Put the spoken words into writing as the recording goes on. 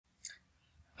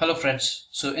Hello friends,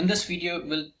 so in this video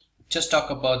we'll just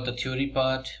talk about the theory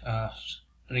part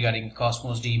regarding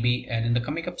Cosmos DB, and in the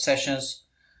coming up sessions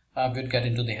we'll get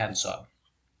into the hands-on.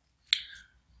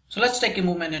 So let's take a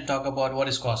moment and talk about what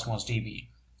is Cosmos DB.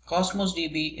 Cosmos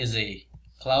DB is a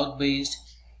cloud-based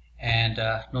and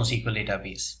NoSQL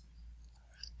database.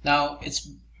 Now it's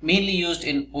mainly used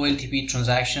in OLTP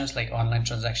transactions like online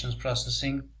transactions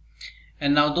processing.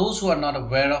 And now those who are not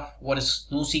aware of what is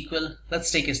NoSQL,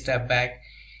 let's take a step back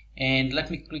and let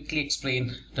me quickly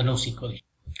explain the NoSQL.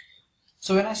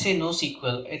 So when I say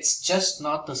NoSQL, it's just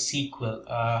not the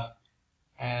SQL.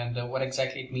 And what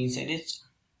exactly it means, it is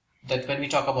that when we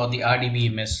talk about the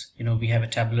RDBMS, we have a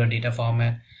tabular data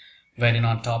format wherein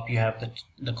on top you have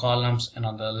the columns and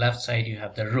on the left side you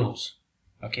have the rows.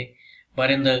 Okay,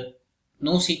 but in the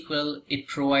NoSQL, it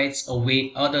provides a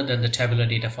way other than the tabular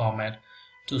data format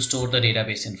to store the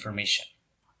database information.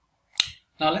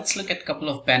 Now let's look at a couple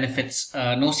of benefits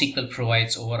NoSQL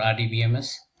provides over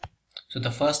RDBMS. So the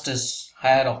first is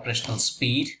higher operational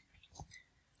speed,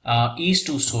 ease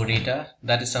to store data.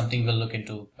 That is something we'll look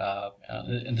into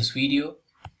in this video.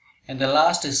 And the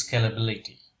last is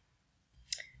scalability.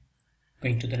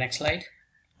 Going to the next slide.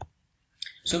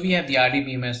 So we have the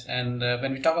RDBMS, and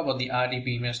when we talk about the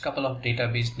RDBMS, a couple of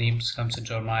database names comes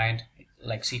into our mind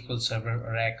like SQL Server,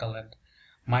 Oracle, and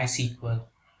MySQL.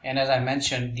 And as I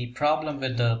mentioned, the problem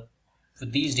with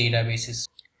these databases,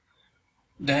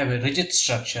 they have a rigid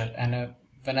structure, and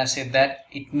when I say that,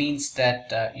 it means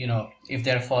that if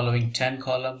they're following 10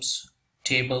 columns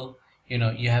table,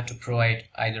 you have to provide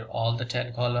either all the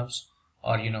 10 columns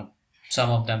or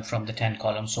some of them from the 10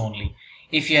 columns only.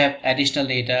 If you have additional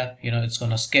data, it's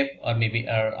going to skip or maybe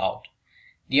error out.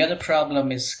 The other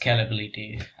problem is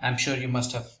scalability. I'm sure you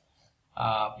must have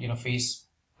faced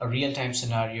a real-time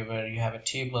scenario where you have a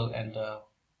table, and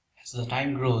as the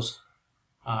time grows,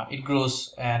 it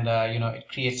grows, and it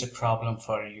creates a problem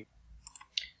for you.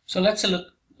 So let's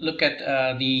look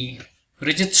at the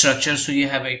rigid structure. So you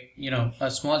have a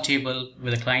small table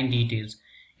with the client details.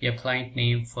 You have client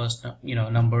name, first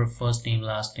number, first name,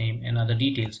 last name, and other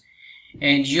details.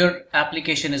 And your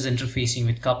application is interfacing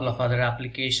with a couple of other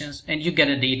applications, and you get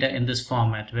a data in this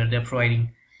format where they're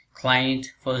providing client,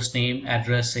 first name,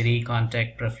 address, city,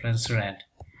 contact, preference, rent.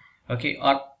 Okay,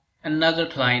 or another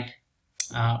client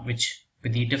which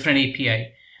with the different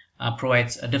API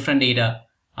provides a different data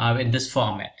in this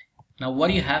format. Now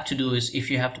what you have to do is,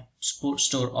 if you have to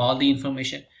store all the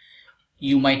information,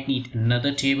 you might need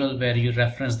another table where you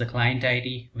reference the client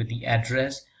ID with the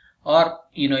address, or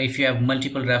if you have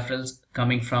multiple referrals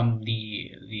coming from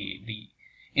the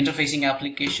interfacing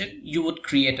application, you would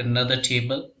create another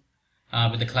table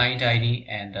with the client ID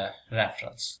and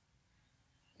referrals.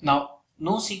 Now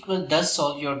NoSQL does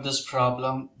solve this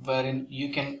problem, wherein you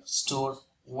can store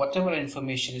whatever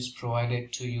information is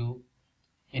provided to you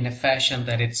in a fashion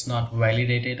that it's not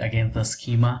validated against the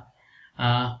schema.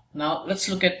 Now let's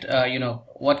look at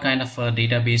what kind of a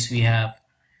database we have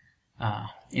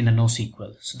in a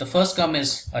NoSQL. So the first come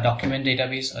is a document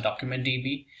database, a document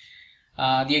DB.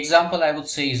 The example I would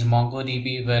say is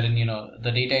MongoDB, wherein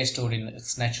the data is stored in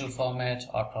its natural format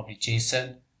or probably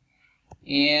JSON.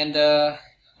 And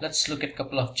let's look at a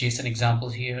couple of JSON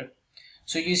examples here.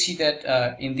 So you see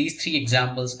that in these three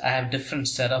examples I have different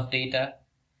set of data,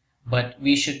 but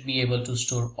we should be able to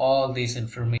store all this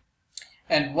information.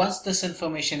 And once this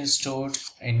information is stored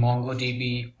in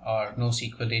MongoDB or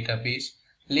NoSQL database,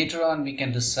 later on we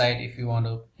can decide if you want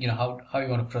to how you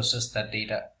want to process that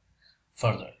data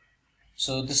further.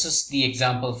 So this is the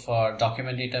example for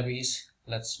document database.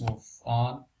 Let's move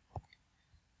on.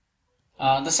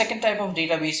 The second type of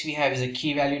database we have is a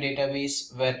KeyValue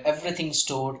database, where everything is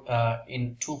stored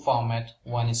in two formats.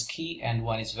 One is key and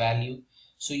one is value.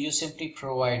 So you simply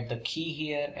provide the key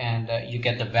here, and you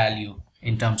get the value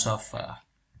in terms of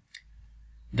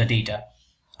the data.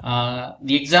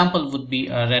 The example would be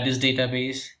a Redis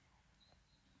database.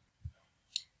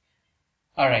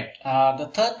 Alright, the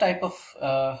third type of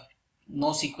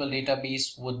NoSQL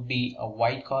database would be a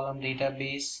white column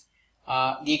database.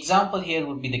 The example here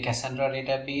would be the Cassandra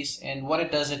database, and what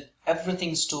it does is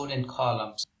everything stored in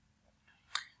columns.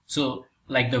 So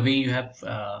like the way you have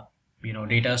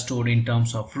data stored in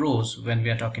terms of rows, when we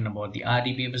are talking about the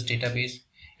RDBMS database,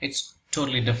 it's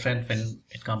totally different when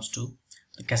it comes to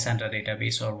the Cassandra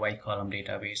database or white column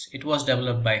database. It was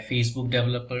developed by Facebook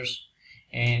developers,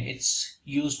 and it's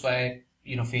used by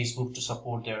Facebook to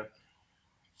support their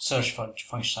search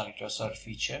functionality or search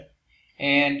feature.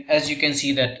 And as you can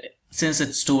see that since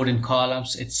it's stored in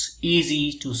columns, it's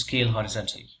easy to scale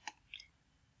horizontally.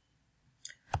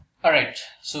 All right,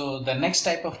 so the next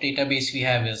type of database we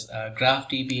have is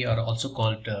GraphDB, or also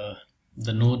called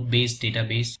the node-based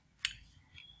database.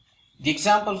 The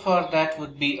example for that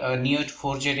would be a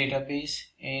Neo4j database,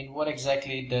 and what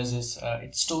exactly it does is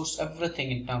it stores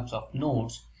everything in terms of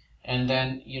nodes, and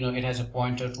then it has a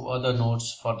pointer to other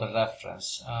nodes for the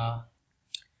reference.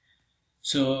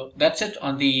 So that's it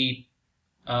on the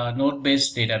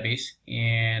node-based database,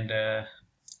 and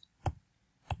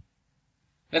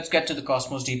let's get to the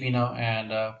Cosmos DB now,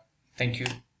 and thank you.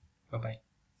 Bye-bye.